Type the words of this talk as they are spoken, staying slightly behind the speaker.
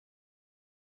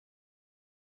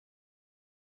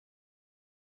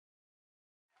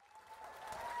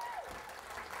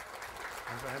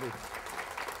Andy.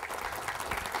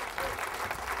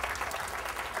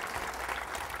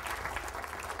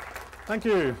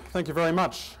 Thank you very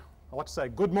much. I'd like to say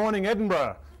good morning,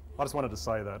 Edinburgh. I just wanted to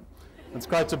say that. It's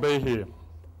great to be here.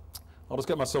 I'll just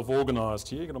get myself organised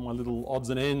here, get all my little odds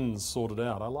and ends sorted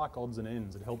out. I like odds and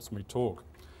ends, it helps me talk.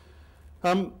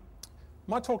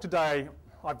 My talk today,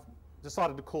 I've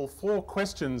decided to call 4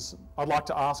 questions I'd like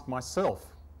to ask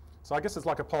myself. So I guess it's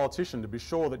like a politician, to be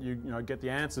sure that you get the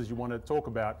answers you want to talk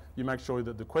about, you make sure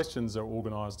that the questions are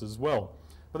organised as well.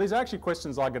 But these are actually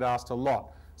questions I get asked a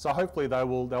lot, so hopefully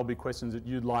they'll be questions that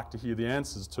you'd like to hear the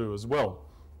answers to as well.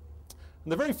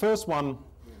 And the very first one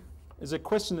is a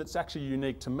question that's actually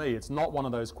unique to me. It's not one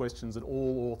of those questions that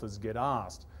all authors get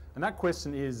asked. And that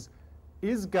question is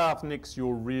Garth Nix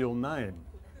your real name?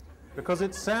 Because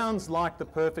it sounds like the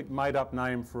perfect made-up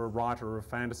name for a writer of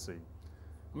fantasy.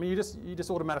 I mean, you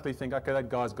just automatically think, okay, that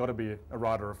guy's got to be a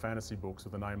writer of fantasy books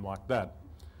with a name like that.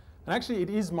 And actually, it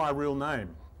is my real name.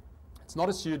 It's not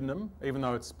a pseudonym, even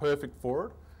though it's perfect for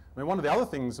it. I mean, one of the other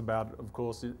things about it, of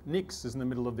course, is Nix is in the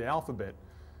middle of the alphabet.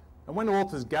 And when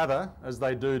authors gather, as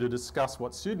they do, to discuss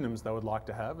what pseudonyms they would like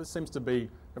to have, it seems to be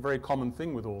a very common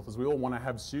thing with authors. We all want to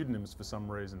have pseudonyms for some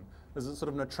reason. There's a sort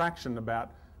of an attraction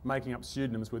about making up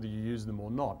pseudonyms, whether you use them or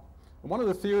not. And one of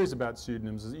the theories about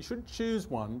pseudonyms is that you should choose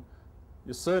one,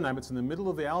 your surname, it's in the middle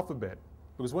of the alphabet,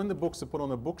 because when the books are put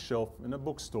on a bookshelf in a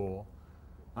bookstore,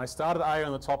 they start at A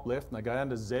on the top left and they go down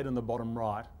to Z in the bottom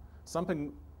right,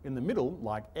 something in the middle,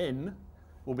 like N,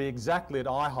 will be exactly at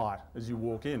eye height as you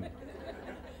walk in.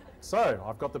 So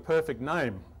I've got the perfect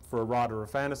name for a writer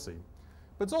of fantasy.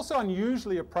 But it's also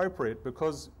unusually appropriate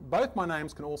because both my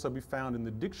names can also be found in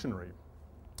the dictionary.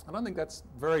 I don't think that's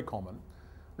very common.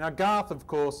 Now, Garth, of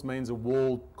course, means a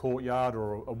walled courtyard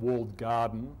or a walled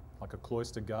garden, like a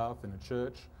cloister garth in a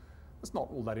church. That's not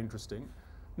all that interesting.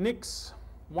 Nix,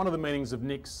 one of the meanings of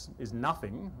Nix is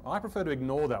nothing. I prefer to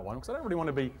ignore that one because I don't really want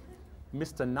to be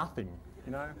Mr. Nothing,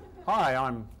 you know. Hi,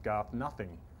 I'm Garth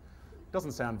Nothing.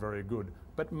 Doesn't sound very good.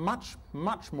 But much,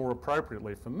 much more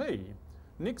appropriately for me,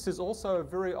 Nix is also a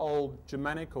very old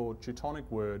Germanic or Teutonic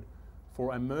word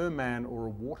for a merman or a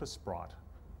water sprite.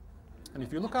 And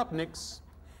if you look up Nix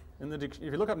in the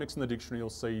dictionary, you'll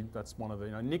see that's one of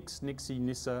the, Nix, Nixie,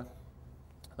 Nissa.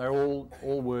 They're all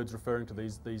words referring to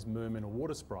these mermen or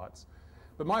water sprites.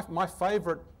 But my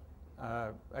favourite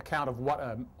account of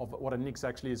what a Nix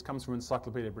actually is comes from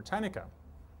Encyclopedia Britannica,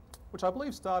 which I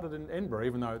believe started in Edinburgh,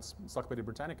 even though it's Encyclopedia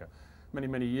Britannica, many,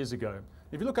 many years ago.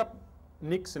 If you look up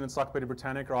Nix in Encyclopedia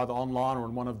Britannica, either online or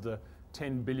in one of the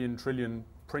 10 billion trillion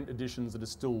print editions that are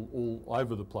still all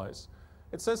over the place,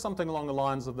 it says something along the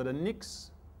lines of that a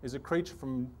Nix is a creature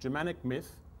from Germanic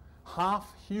myth,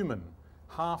 half human,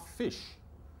 half fish,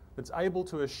 that's able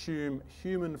to assume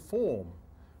human form,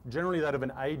 generally that of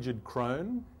an aged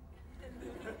crone,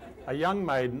 a young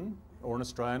maiden, or an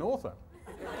Australian author.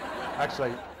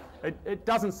 Actually, it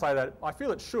doesn't say that. I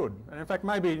feel it should. And in fact,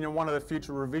 maybe one of the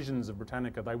future revisions of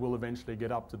Britannica, they will eventually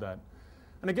get up to that.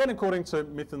 And again, according to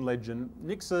myth and legend,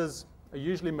 Nixes are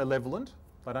usually malevolent.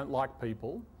 They don't like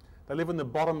people. They live in the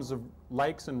bottoms of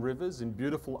lakes and rivers in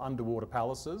beautiful underwater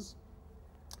palaces.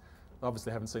 They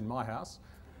obviously haven't seen my house.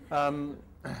 I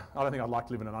don't think I'd like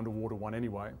to live in an underwater one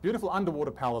anyway. Beautiful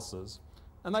underwater palaces.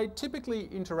 And they typically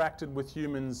interacted with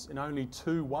humans in only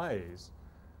 2 ways.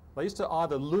 They used to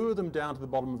either lure them down to the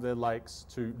bottom of their lakes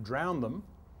to drown them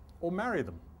or marry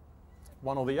them,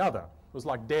 one or the other. It was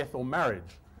like death or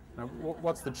marriage. Now,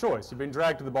 what's the choice? You've been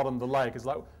dragged to the bottom of the lake. It's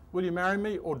like, will you marry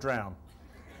me or drown?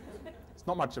 It's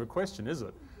not much of a question, is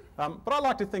it? But I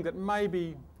like to think that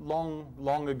maybe long,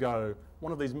 long ago,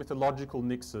 one of these mythological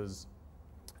Nixes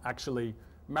actually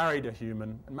married a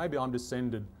human, and maybe I'm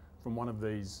descended from one of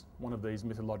these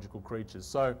mythological creatures.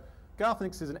 So Garth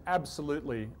Nix is an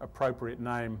absolutely appropriate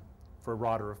name for a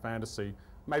writer of fantasy.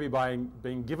 Maybe by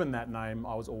being given that name,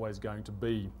 I was always going to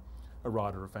be a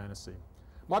writer of fantasy.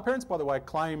 My parents, by the way,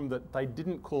 claim that they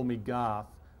didn't call me Garth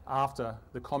after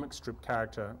the comic strip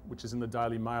character, which is in the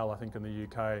Daily Mail, I think, in the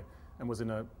UK, and was in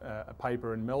a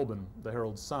paper in Melbourne, the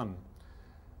Herald Sun.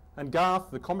 And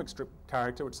Garth, the comic strip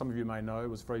character, which some of you may know,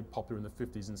 was very popular in the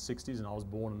 50s and 60s, and I was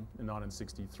born in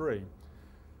 1963.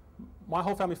 My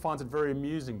whole family finds it very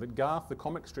amusing that Garth, the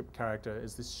comic strip character,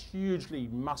 is this hugely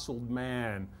muscled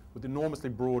man with enormously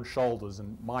broad shoulders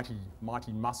and mighty,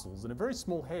 mighty muscles and a very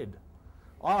small head.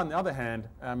 I, on the other hand,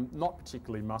 am not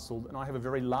particularly muscled, and I have a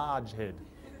very large head.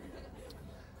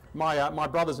 My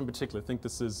brothers in particular think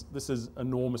this is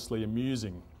enormously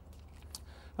amusing.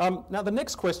 Now, the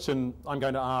next question I'm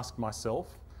going to ask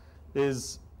myself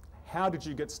is, how did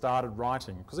you get started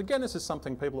writing? Because again, this is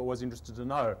something people are always interested to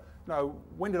know. You know,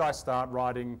 when did I start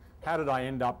writing? How did I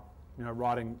end up, you know,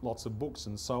 writing lots of books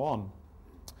and so on?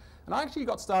 And I actually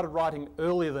got started writing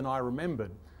earlier than I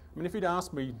remembered. I mean, if you'd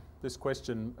asked me this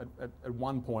question at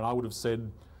one point, I would have said,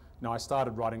 you know, I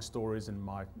started writing stories in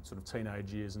my sort of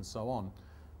teenage years and so on.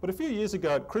 But a few years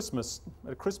ago at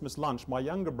a Christmas lunch, my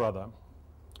younger brother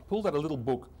pulled out a little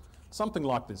book, something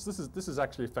like this. This is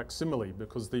actually a facsimile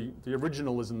because the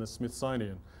original is in the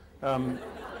Smithsonian. No,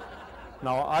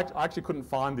 I actually couldn't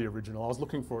find the original. I was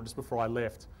looking for it just before I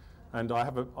left, and I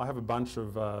have a bunch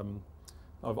of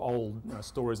old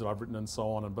stories that I've written and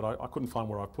so on, but I couldn't find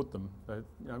where I put them. You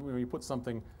know, when you put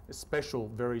something special,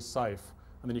 very safe,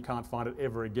 and then you can't find it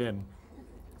ever again.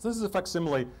 So this is a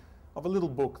facsimile of a little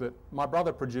book that my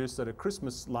brother produced at a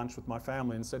Christmas lunch with my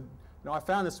family and said, you know, I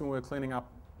found this when we were cleaning up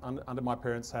under my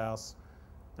parents' house,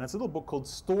 and it's a little book called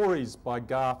Stories by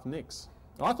Garth Nix.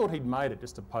 And I thought he'd made it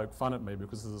just to poke fun at me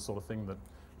because this is the sort of thing that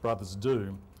brothers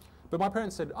do. But my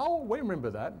parents said, oh, we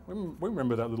remember that. We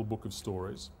remember that little book of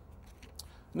stories.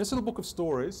 And this little book of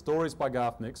stories, Stories by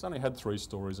Garth Nix, only had 3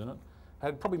 stories in it,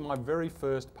 had probably my very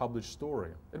first published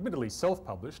story. Admittedly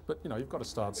self-published, but you know, you've got to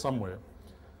start somewhere.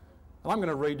 And I'm going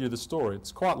to read you the story.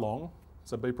 It's quite long,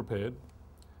 so be prepared.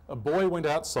 A boy went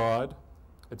outside.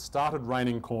 It started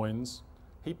raining coins.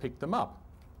 He picked them up.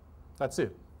 That's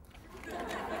it.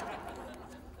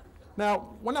 Now,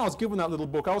 when I was given that little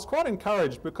book, I was quite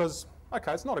encouraged because,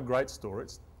 okay, it's not a great story.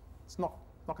 It's not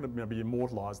going to be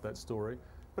immortalised, that story,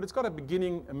 but it's got a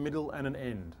beginning, a middle, and an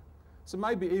end. So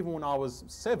maybe even when I was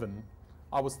 7,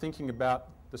 I was thinking about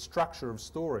the structure of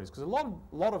stories, because a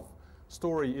lot of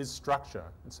story is structure.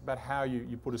 It's about how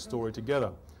you put a story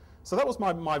together. So that was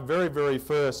my very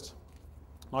first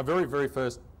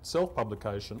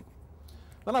self-publication.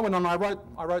 Then I went on. I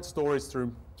wrote stories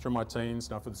through my teens,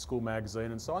 you know, for the school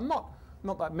magazine and so on.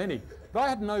 Not that many, but I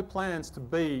had no plans to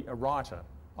be a writer.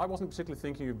 I wasn't particularly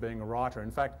thinking of being a writer.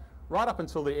 In fact, right up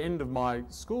until the end of my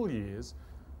school years,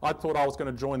 I thought I was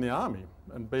going to join the army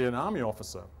and be an army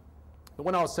officer. But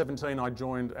when I was 17, I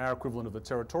joined our equivalent of the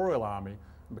Territorial Army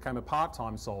and became a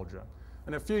part-time soldier.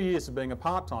 And a few years of being a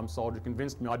part-time soldier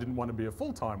convinced me I didn't want to be a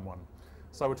full-time one.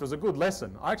 So, which was a good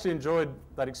lesson. I actually enjoyed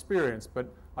that experience,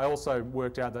 but I also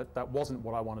worked out that that wasn't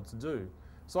what I wanted to do.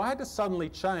 So I had to suddenly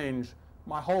change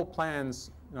my whole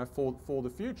plans, you know, for the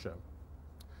future.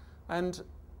 And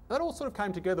that all sort of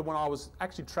came together when I was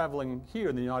actually travelling here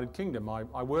in the United Kingdom.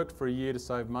 I worked for a year to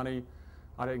save money.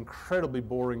 I had an incredibly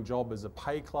boring job as a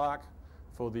pay clerk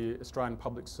for the Australian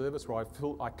Public Service, where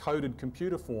I coded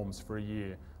computer forms for a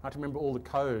year. I had to remember all the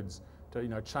codes to, you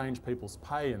know, change people's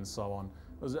pay and so on.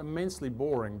 It was immensely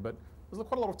boring, but there was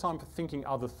quite a lot of time for thinking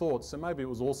other thoughts, so maybe it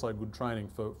was also good training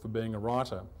for being a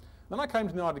writer. Then I came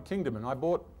to the United Kingdom and I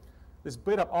bought this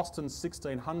beat-up Austin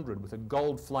 1600 with a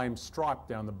gold flame stripe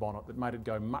down the bonnet that made it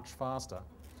go much faster.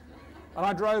 And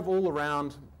I drove all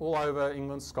around, all over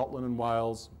England, Scotland and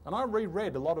Wales, and I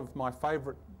reread a lot of my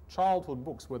favourite childhood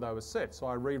books where they were set. So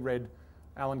I reread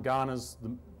Alan Garner's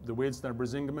The Weird Snow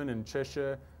Brisingamen in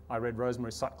Cheshire. I read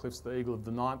Rosemary Sutcliffe's The Eagle of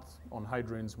the Ninth on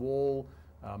Hadrian's Wall.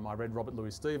 I read Robert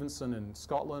Louis Stevenson in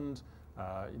Scotland.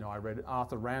 You know, I read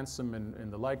Arthur Ransome in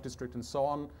the Lake District and so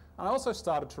on. And I also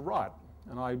started to write.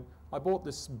 And I bought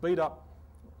this beat-up,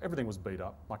 everything was beat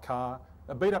up, my car,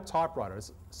 a beat-up typewriter, a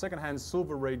second-hand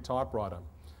silver reed typewriter.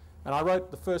 And I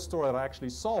wrote the first story that I actually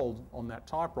sold on that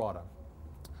typewriter.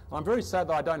 And I'm very sad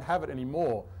that I don't have it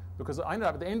anymore, because I ended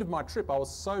up at the end of my trip, I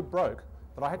was so broke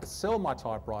that I had to sell my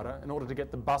typewriter in order to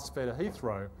get the bus fare to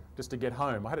Heathrow just to get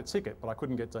home. I had a ticket, but I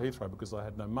couldn't get to Heathrow because I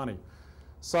had no money.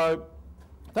 So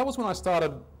that was when I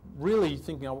started really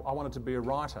thinking I wanted to be a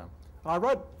writer. And I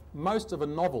wrote most of a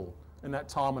novel in that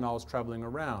time when I was travelling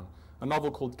around, a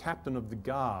novel called Captain of the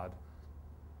Guard.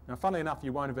 Now, funnily enough,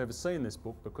 you won't have ever seen this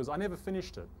book because I never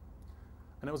finished it.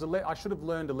 And it was I should have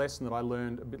learned a lesson that I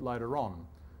learned a bit later on.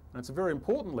 And it's a very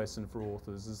important lesson for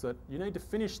authors, is that you need to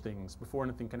finish things before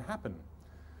anything can happen.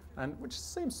 And which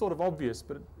seems sort of obvious,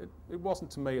 but it wasn't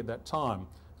to me at that time.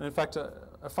 And in fact,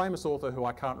 a famous author who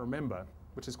I can't remember,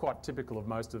 which is quite typical of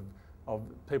most of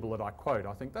people that I quote,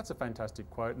 I think that's a fantastic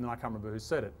quote, and then I can't remember who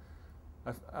said it.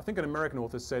 I think an American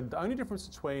author said, the only difference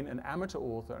between an amateur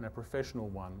author and a professional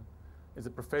one is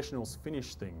that professionals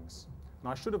finish things.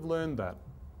 And I should have learned that,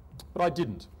 but I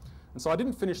didn't. And so I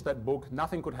didn't finish that book.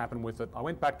 Nothing could happen with it. I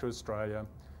went back to Australia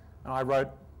and I wrote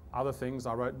other things.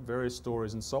 I wrote various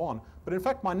stories and so on. But in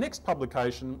fact, my next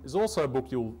publication is also a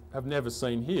book you'll have never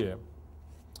seen here.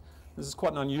 This is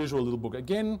quite an unusual little book.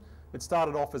 Again, it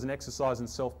started off as an exercise in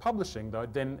self-publishing, though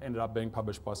it then ended up being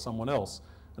published by someone else.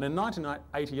 And in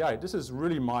 1988, this is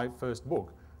really my first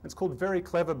book. It's called Very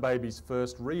Clever Baby's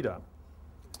First Reader.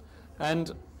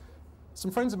 And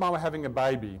some friends of mine were having a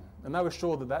baby, and they were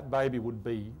sure that that baby would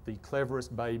be the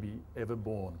cleverest baby ever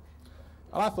born.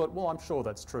 And I thought, well, I'm sure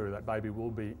that's true. That baby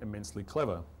will be immensely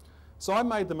clever. So I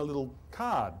made them a little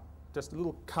card, just a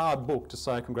little card book to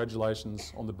say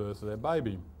congratulations on the birth of their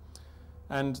baby.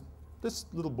 And this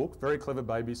little book, Very Clever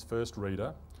Baby's First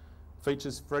Reader,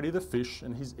 features Freddy the Fish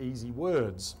and his easy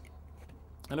words.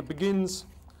 And it begins,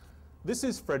 "This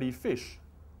is Freddy Fish.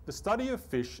 The study of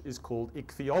fish is called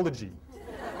ichthyology."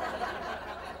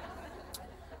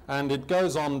 And it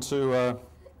goes on to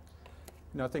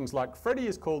things like, "Freddy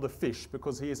is called a fish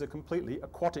because he is a completely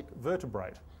aquatic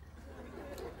vertebrate."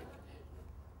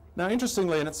 Now,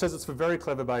 interestingly, and it says it's for very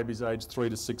clever babies aged 3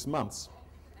 to 6 months.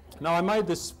 Now, I made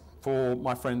this for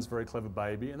my friend's very clever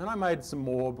baby, and then I made some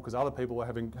more because other people were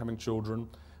having children.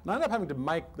 And I ended up having to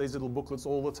make these little booklets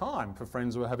all the time for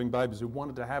friends who were having babies who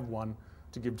wanted to have one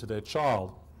to give to their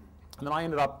child. And then I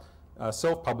ended up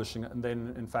self-publishing it, and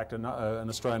then, in fact, an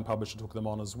Australian publisher took them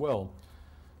on as well.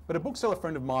 But a bookseller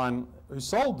friend of mine who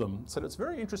sold them said it's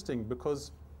very interesting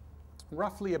because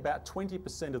roughly about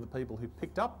 20% of the people who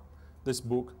picked up this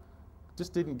book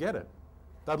just didn't get it.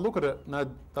 They'd look at it and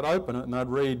they'd open it and they'd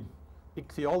read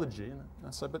ichthyology, and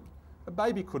I'd say, but a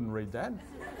baby couldn't read that.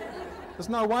 There's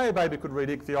no way a baby could read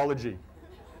ichthyology.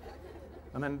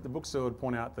 And then the bookseller would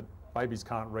point out that babies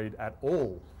can't read at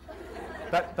all.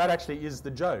 That actually is the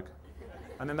joke.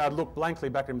 And then they'd look blankly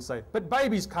back at him and say, but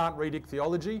babies can't read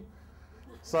ichthyology.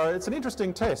 So it's an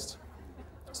interesting test.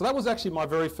 So that was actually my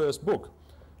very first book.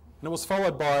 And it was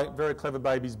followed by Very Clever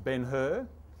Baby's Ben-Hur,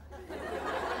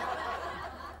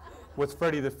 with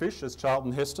Freddy the Fish as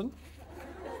Charlton Heston.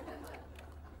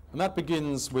 And that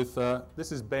begins with,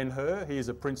 this is Ben-Hur. He is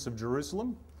a prince of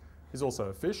Jerusalem. He's also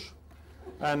a fish.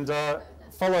 And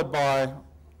followed by,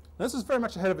 this is very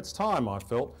much ahead of its time, I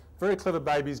felt, Very Clever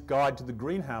Baby's Guide to the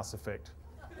Greenhouse Effect,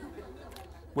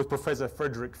 with Professor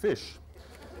Frederick Fish.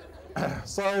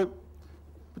 So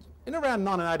in around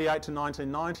 1988 to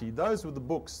 1990, those were the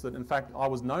books that, in fact, I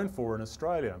was known for in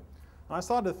Australia. And I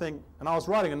started to think, and I was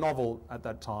writing a novel at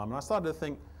that time, and I started to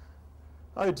think,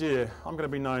 oh dear, I'm going to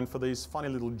be known for these funny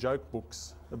little joke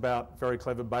books about very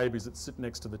clever babies that sit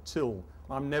next to the till.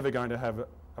 I'm never going to have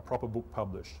a proper book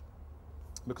published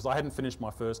because I hadn't finished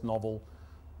my first novel.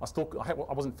 I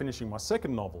wasn't finishing my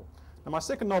second novel. And my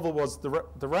second novel was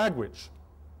The Rag Witch.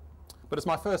 But it's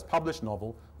my first published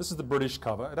novel. This is the British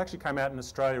cover. It actually came out in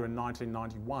Australia in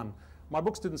 1991. My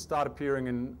books didn't start appearing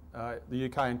in the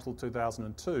UK until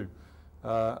 2002.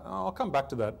 I'll come back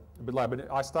to that a bit later,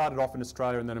 but I started off in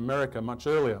Australia and then America much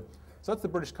earlier. So that's the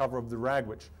British cover of The Rag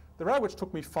Witch. The Rag Witch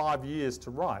took me 5 years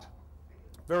to write,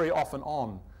 very off and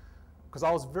on, because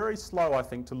I was very slow, I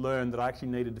think, to learn that I actually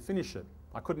needed to finish it.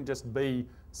 I couldn't just be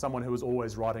someone who was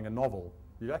always writing a novel.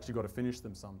 You've actually got to finish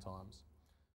them sometimes.